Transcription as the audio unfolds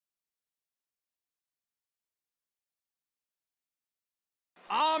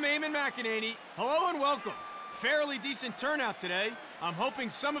I'm Eamon McEnany. Hello and welcome. Fairly decent turnout today. I'm hoping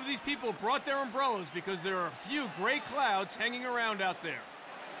some of these people brought their umbrellas because there are a few gray clouds hanging around out there.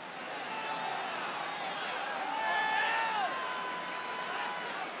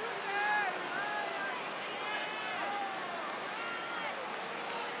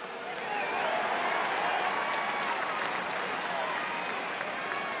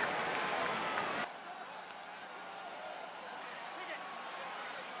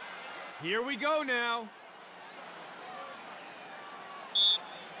 Here we go now.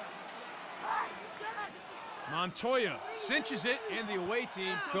 Montoya cinches it, and the away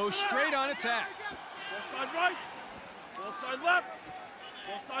team goes straight on attack. Ball side right, ball side left,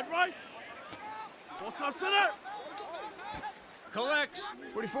 ball side right, ball side center. Collects.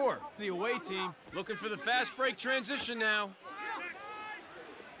 44. The away team looking for the fast break transition now.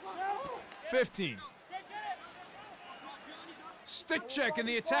 15. Stick check in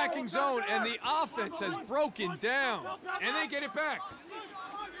the attacking zone, and the offense has broken down. And they get it back.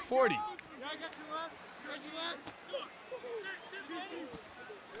 40.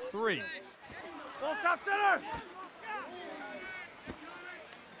 3. Ball top center.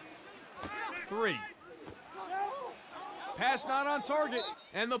 3. Pass not on target,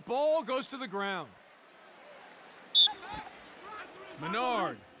 and the ball goes to the ground.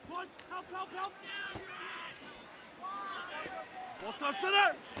 Menard. Push, help. Ball side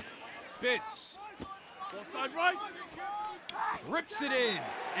center. Bits. Ball side right. Rips it in,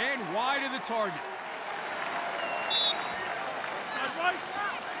 and wide of the target. Ball side right.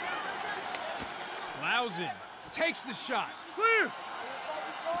 Lausen takes the shot. Clear.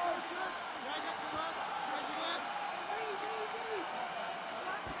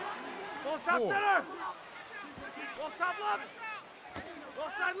 Ball top 4. center. Ball top left. Ball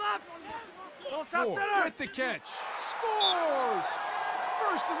side left. Ball top 4 center. with the catch. Scores!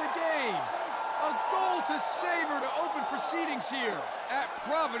 First of the game. A goal to savor to open proceedings here at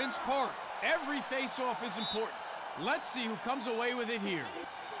Providence Park. Every face-off is important. Let's see who comes away with it here.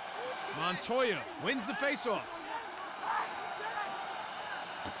 Montoya wins the face-off.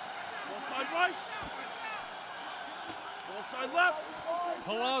 Ball side right. Ball side left.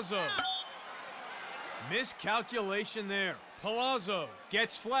 Palazzo. Miscalculation there. Palazzo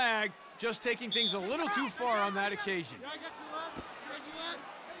gets flagged, just taking things a little too far on that occasion.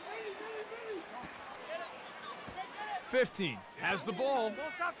 15 has the ball.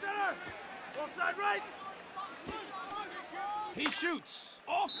 Ball top center. Ball side right. He shoots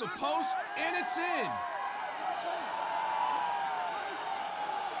off the post, and it's in.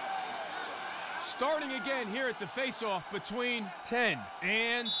 Starting again here at the face-off between 10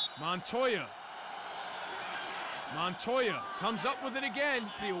 and Montoya. Montoya comes up with it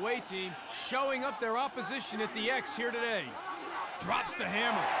again. The away team showing up their opposition at the X here today. Drops the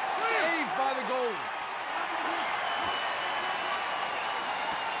hammer. Saved by the goalie.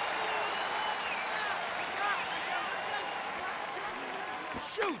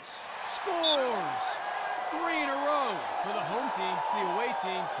 Shoots. Scores. 3 in a row. For the home team, the away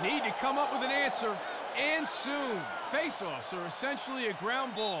team need to come up with an answer, and soon. Face-offs are essentially a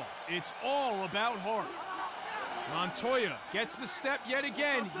ground ball. It's all about heart. Montoya gets the step yet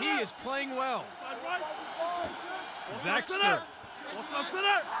again. He is playing well. Side right. Zaxter Ball side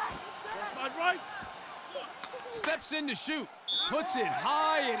center. Ball side right. steps in to shoot. Puts it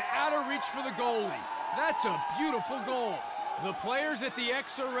high and out of reach for the goalie. That's a beautiful goal. The players at the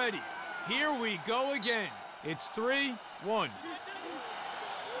X are ready. Here we go again. It's 3-1.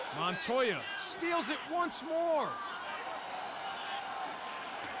 Montoya steals it once more.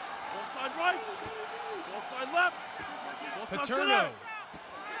 Ball side right. Ball side left. Ball side Paterno center.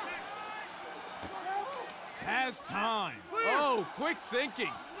 has time. Oh, quick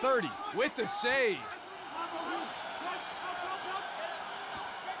thinking. 30 with the save.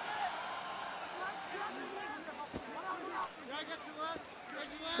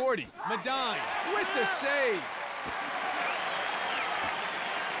 40, Medine with the save.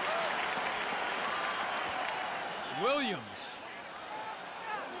 Williams.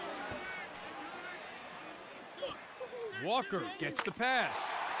 Walker gets the pass.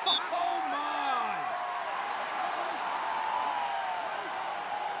 Oh, my!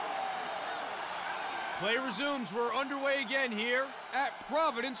 Play resumes. We're underway again here at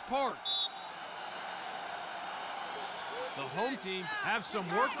Providence Park. The home team have some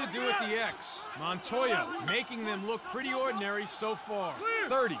work to do at the X. Montoya making them look pretty ordinary so far.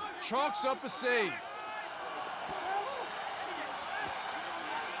 30, chalks up a save.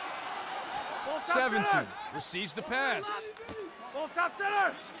 17, receives the pass. Ball top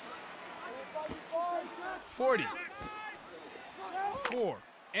center. 40, 4,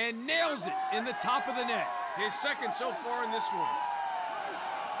 and nails it in the top of the net. His second so far in this one.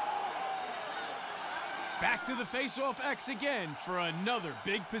 Back to the face-off X again for another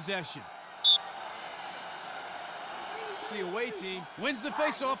big possession. The away team wins the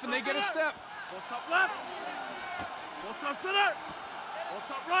face-off and they get a step. Post up left. Post up center.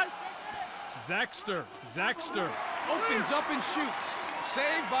 Post up right. Zaxter opens up and shoots.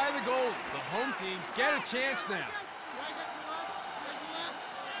 Saved by the goalie. The home team get a chance now.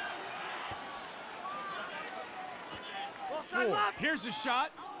 Four. Here's a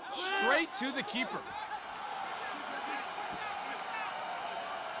shot. Straight to the keeper.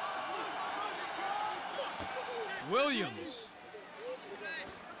 Williams.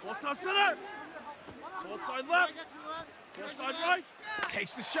 Post up center. Post side left. Post side right.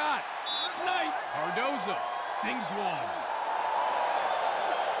 Takes the shot. Snipe. Cardozo stings one.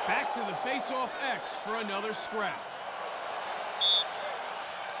 Back to the face-off X for another scrap.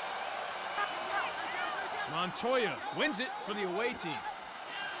 Montoya wins it for the away team.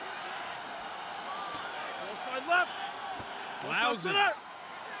 Post side left. Post Lausen.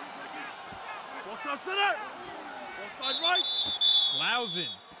 Post up center. Post side right. Lausen.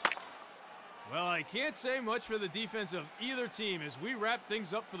 Well, I can't say much for the defense of either team as we wrap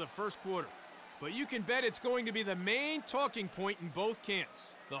things up for the first quarter. But you can bet it's going to be the main talking point in both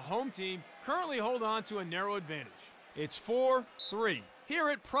camps. The home team currently hold on to a narrow advantage. It's 4-3 here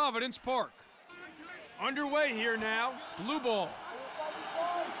at Providence Park. Underway here now, blue ball.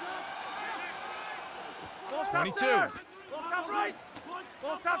 22. Post up right.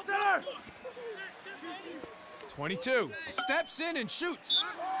 Post up center. 22. Steps in and shoots.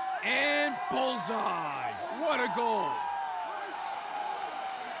 And bullseye. What a goal.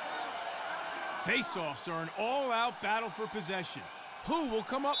 Face-offs are an all-out battle for possession. Who will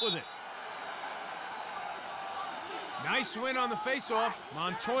come up with it? Nice win on the face-off.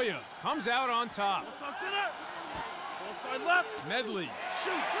 Montoya comes out on top. Post up center. Post side left. Medley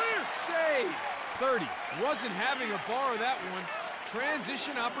shoots. Save. 30. Wasn't having a bar of that one.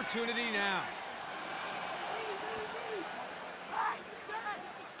 Transition opportunity now.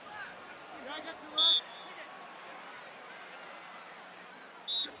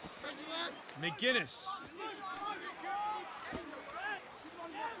 McGinnis.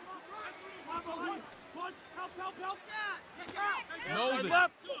 Nolden.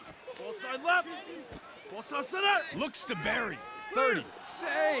 Post side left. Post up center. Looks to Barry. 30.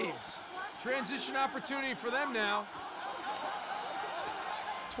 Saves. Transition opportunity for them now.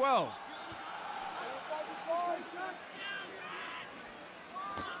 12.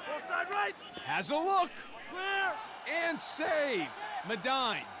 Post side right. Has a look. Clear. And saved.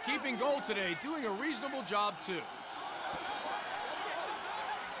 Medine keeping goal today, doing a reasonable job too.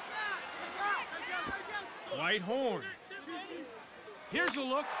 White horn. Here's a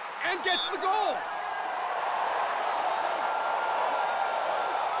look and gets the goal.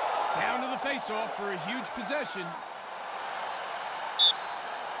 Down to the face-off for a huge possession.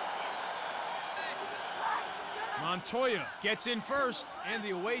 Montoya gets in first, and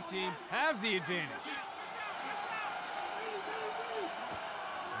the away team have the advantage.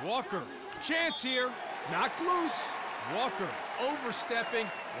 Walker, chance here, knocked loose. Walker overstepping,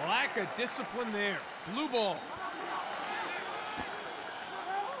 lack of discipline there. Blue ball.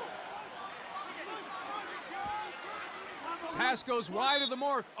 Pass goes wide of the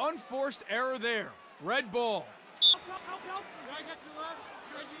mark, unforced error there. Red ball.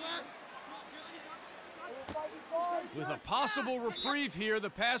 With a possible reprieve here, the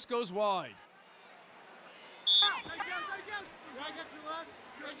pass goes wide.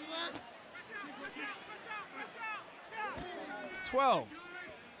 12.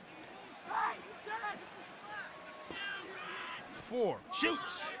 4.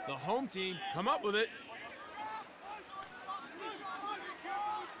 Shoots. The home team come up with it.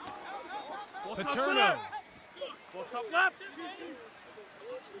 Paterno. Post up left.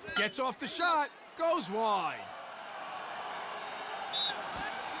 Gets off the shot. Goes wide.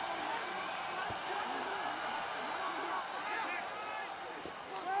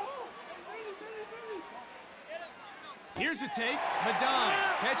 Here's a take. Medine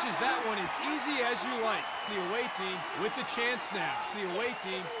catches that one as easy as you like. The away team with the chance now. The away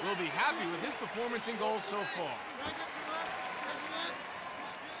team will be happy with his performance in goals so far.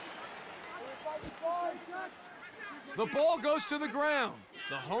 The ball goes to the ground.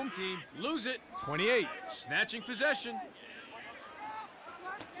 The home team lose it. 28, snatching possession.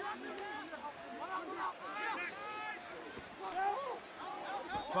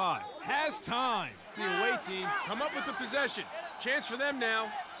 5, has time. The away team come up with the possession. Chance for them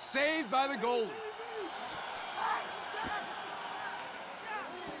now. Saved by the goalie.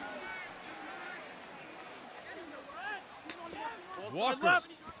 Walker left.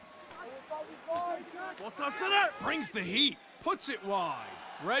 Ball side center. brings the heat, puts it wide.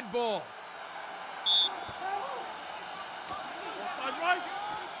 Red ball. Ball side right.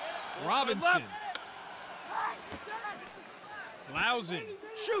 Ball side Robinson. left. Lousing.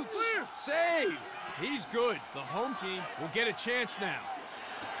 Shoots. Saved. He's good. The home team will get a chance now.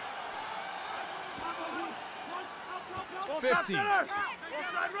 Ball 15. side center. Ball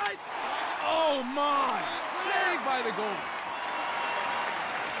side right. Oh my! Saved by the goal.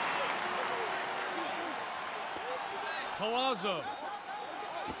 Palazzo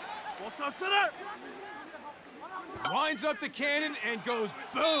Ball side center. winds up the cannon and goes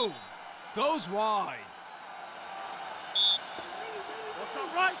boom. Goes wide. Ball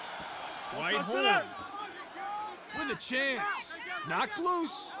side right. Ball Right side horn center. with a chance. Knocked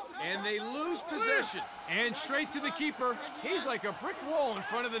loose, and they lose possession. And straight to the keeper. He's like a brick wall in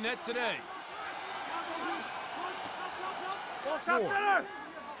front of the net today. Ball side 4. center.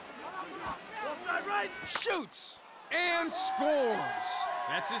 Ball side right. Shoots and scores.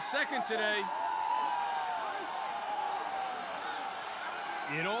 That's his second today.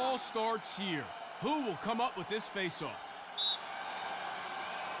 It all starts here. Who will come up with this faceoff?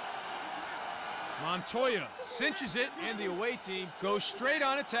 Montoya cinches it, and the away team goes straight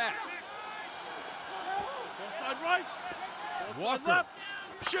on attack. Ball side right. Ball side Walker left.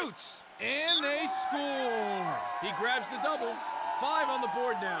 shoots, and they score. He grabs the double. 5 on the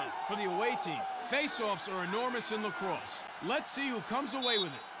board now for the away team. Faceoffs are enormous in lacrosse. Let's see who comes away with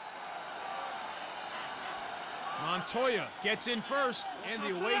it. Montoya gets in first, and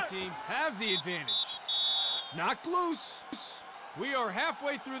the away team have the advantage. Knocked loose. We are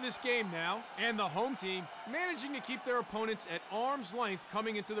halfway through this game now, and the home team managing to keep their opponents at arm's length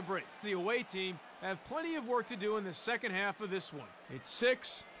coming into the break. The away team have plenty of work to do in the second half of this one. It's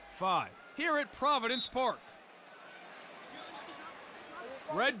 6-5 here at Providence Park.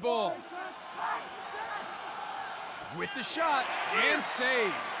 Red ball. With the shot and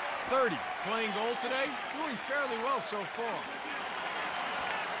save. 30 playing goal today, doing fairly well so far.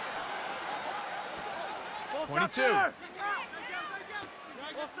 Ball 22. side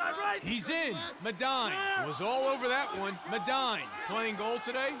right. He's in. Medine was all over that one. Medine playing goal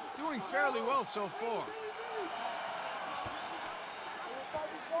today, doing fairly well so far.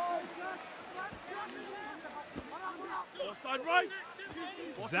 Ball side right.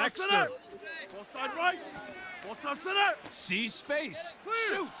 Ball side Zaxter center. Ball side right. Ball side center. sees space,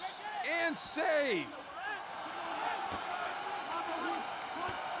 shoots, and saved.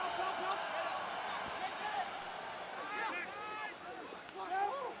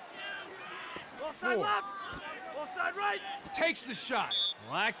 Ball side 4. left. Ball side right. Takes the shot.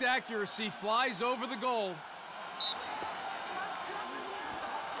 Lacked accuracy, flies over the goal.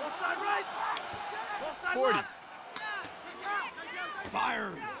 Ball side right. Ball side 40. left.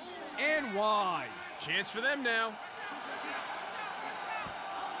 Fires. And wide. Chance for them now.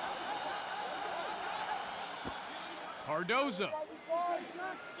 Cardoza.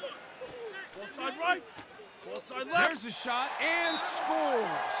 Ball side right. Ball side left. There's a shot and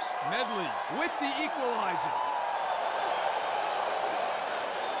scores. Medley with the equalizer.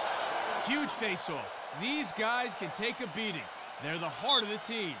 Huge face-off. These guys can take a beating. They're the heart of the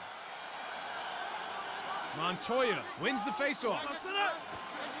team. Montoya wins the face-off. Ball center.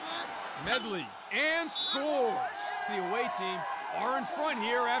 Medley and scores. The away team are in front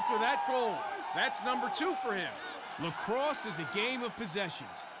here after that goal. That's number 2 for him. Lacrosse is a game of possessions.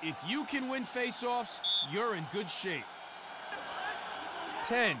 If you can win face-offs, you're in good shape.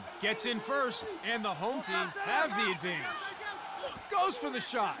 10 gets in first, and the home team have the advantage. Goes for the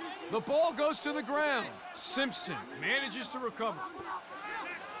shot. The ball goes to the ground. Simpson manages to recover.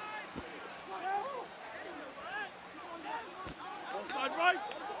 Ball side right.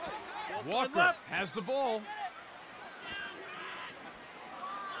 Ball side Walker left. has the ball.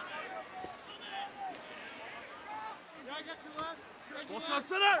 Ball side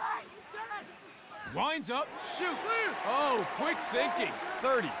center. Winds up, shoots. Oh, quick thinking.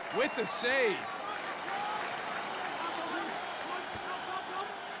 30 with the save.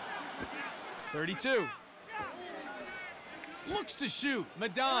 32. Looks to shoot.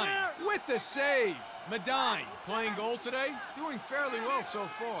 Medine with the save. Medine playing goal today, doing fairly well so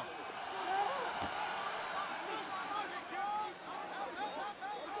far.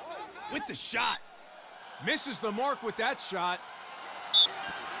 With the shot. Misses the mark with that shot.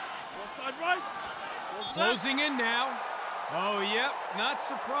 Ball side right. Ball side left. Closing in now. Oh, yep, not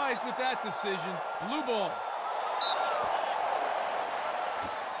surprised with that decision. Blue ball.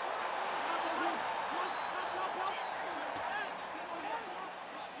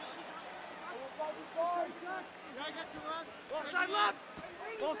 Ball side left.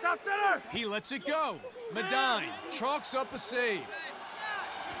 Ball stop center. He lets it go. Medine chalks up a save.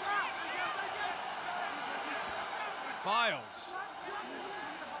 Files.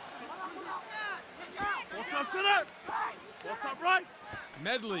 Ball stop center. Ball stop right.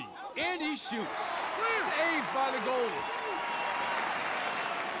 Medley. And he shoots. Saved by the goalie.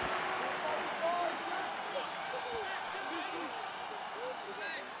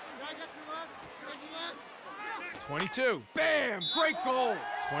 .22. Bam! Great goal.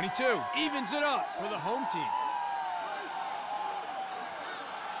 22. Evens it up for the home team.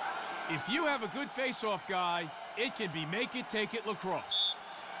 If you have a good face-off guy, it can be make-it-take-it lacrosse.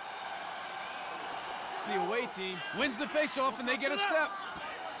 The away team wins the face-off and they get a step.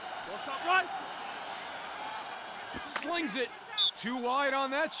 Ball stop right. Slings it. Too wide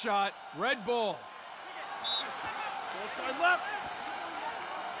on that shot. Red ball. Ball side left.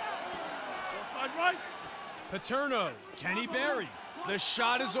 Ball side right. Paterno. Can he bury? The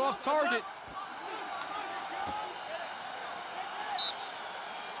shot is off target.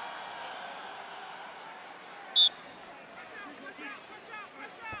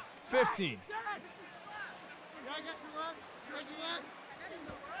 .15.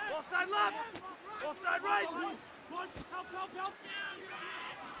 Ball side left. Ball side right. Push. Help.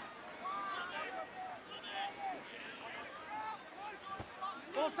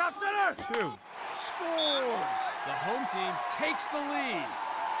 Ball stop center. 2. Scores! The home team takes the lead.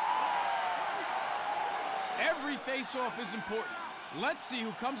 Every face-off is important. Let's see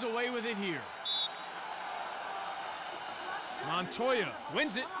who comes away with it here. Montoya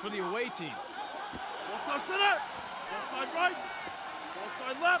wins it for the away team. Ball stop center. Ball side right. Ball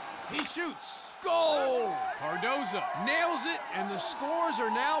side left. He shoots. Goal! Cardoza nails it, and the scores are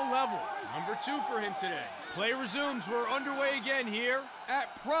now level. Number 2 for him today. Play resumes. We're underway again here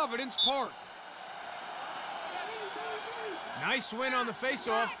at Providence Park. Nice win on the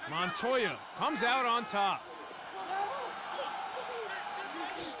face-off. Montoya comes out on top.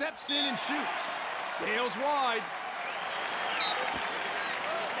 Steps in and shoots. Sails wide.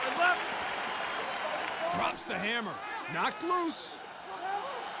 Side left. Drops the hammer. Knocked loose.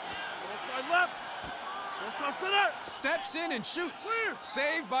 Ball side left. Ball stop center. Steps in and shoots.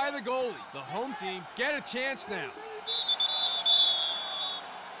 Saved by the goalie. The home team get a chance now.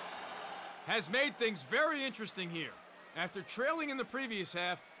 Has made things very interesting here. After trailing in the previous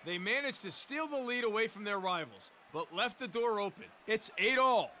half, they managed to steal the lead away from their rivals, but left the door open. It's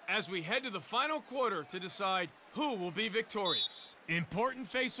 8-all as we head to the final quarter to decide who will be victorious. Important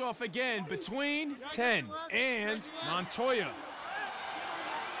face-off again between 10 and Montoya.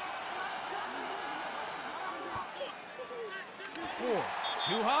 Four.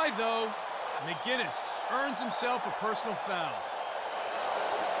 Too high, though. McGinnis earns himself a personal foul.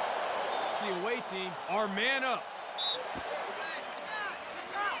 The away team are man up.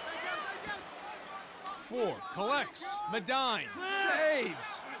 4. Collects. Medine.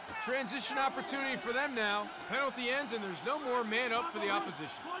 Saves. Transition opportunity for them now. Penalty ends and there's no more man up for the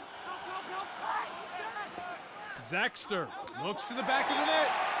opposition. Zaxter looks to the back of the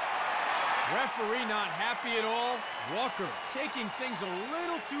net. Referee not happy at all. Walker taking things a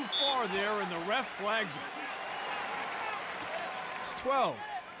little too far there and the ref flags it. 12.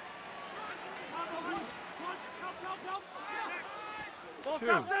 Ball 2.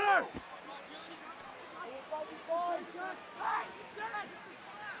 stop center.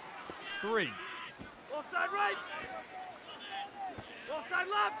 3. Ball side right. Ball side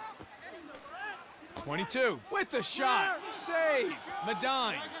left. 22 with the shot. Save.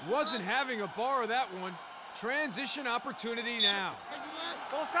 Medine wasn't having a bar of that one. Transition opportunity now.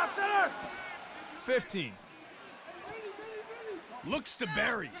 Ball stop center. 15. Looks to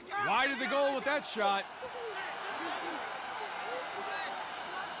bury. Wide of the goal with that shot.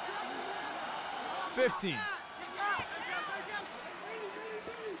 15.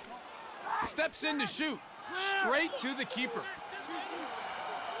 Steps in to shoot. Straight to the keeper.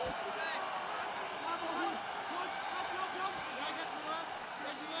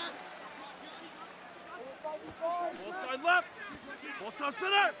 Ball side left. Ball stop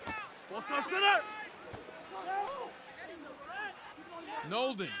center. Ball stop center.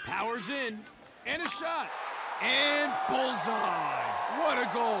 Nolden powers in. And a shot. And bullseye. What a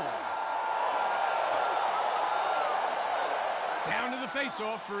goal. Down to the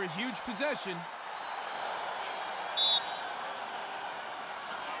face-off for a huge possession.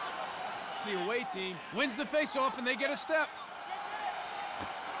 The away team wins the face-off and they get a step.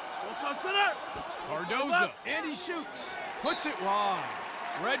 Ball stop center. Cardoza, and he shoots. Puts it wide.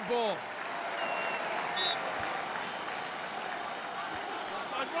 Red ball. Ball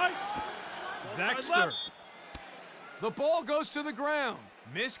side right. Zaxter. The ball goes to the ground.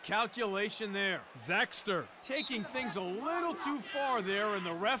 Miscalculation there. Zaxter taking things a little too far there, and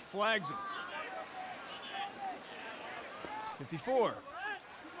the ref flags him. 54.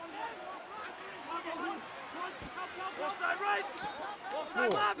 Right.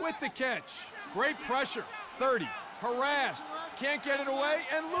 4 with the catch. Great pressure. 30. Harassed. Can't get it away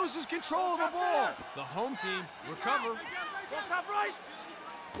and loses control of the ball. The home team recover. Right.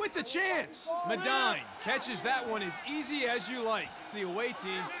 With the chance. Medine catches that one as easy as you like. The away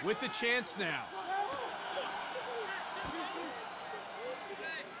team with the chance now.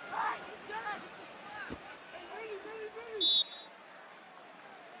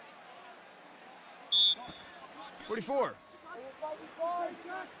 .44.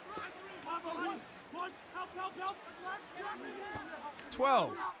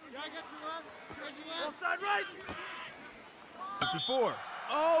 12. Right. 54.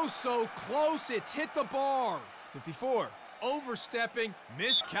 Oh, so close. It's hit the bar. 54. Overstepping.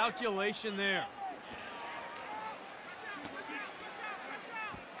 Miscalculation there.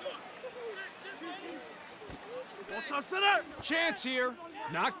 Center. Chance here.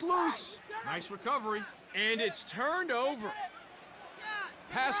 Knocked loose. Nice recovery. And it's turned over.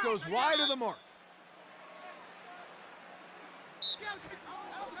 Pass goes wide of the mark.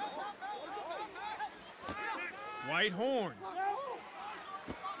 White horn.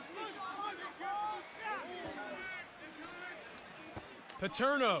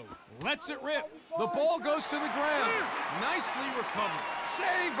 Paterno lets it rip. The ball goes to the ground. Nicely recovered.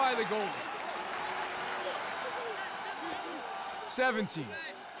 Saved by the goalie. 17.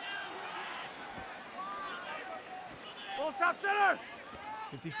 Full stop center.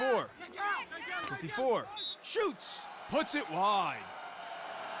 54. 54. Shoots. Puts it wide.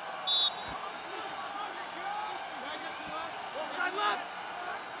 Side left.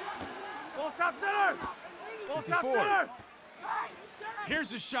 Full stop center. Full stop 54. center.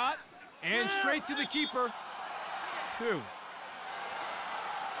 Here's a shot. And straight to the keeper. 2.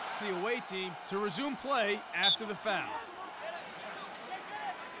 The away team to resume play after the foul.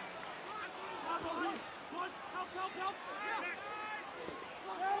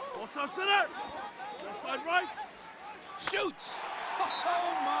 Full stop center. Left side right. Shoots!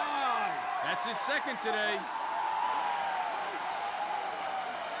 Oh my! That's his second today.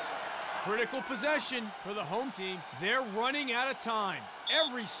 Critical possession for the home team. They're running out of time.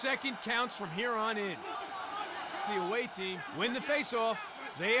 Every second counts from here on in. The away team win the faceoff.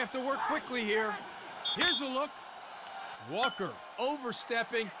 They have to work quickly here. Here's a look. Walker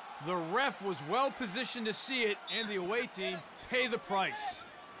overstepping. The ref was well positioned to see it, and the away team pay the price.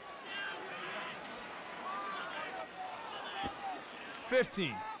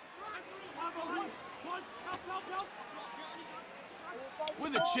 15.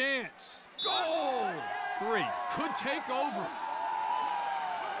 With a chance. Goal! 3. Could take over.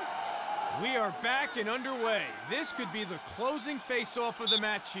 We are back and underway. This could be the closing face-off of the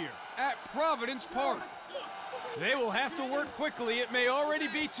match here at Providence Park. They will have to work quickly. It may already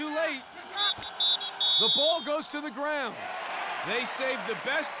be too late. The ball goes to the ground. They saved the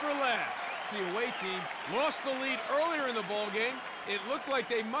best for last. The away team lost the lead earlier in the ballgame. It looked like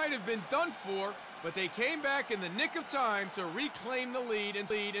they might have been done for, but they came back in the nick of time to reclaim the lead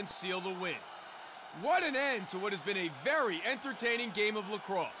and seal the win. What an end to what has been a very entertaining game of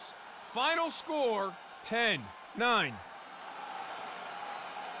lacrosse. Final score, 10-9.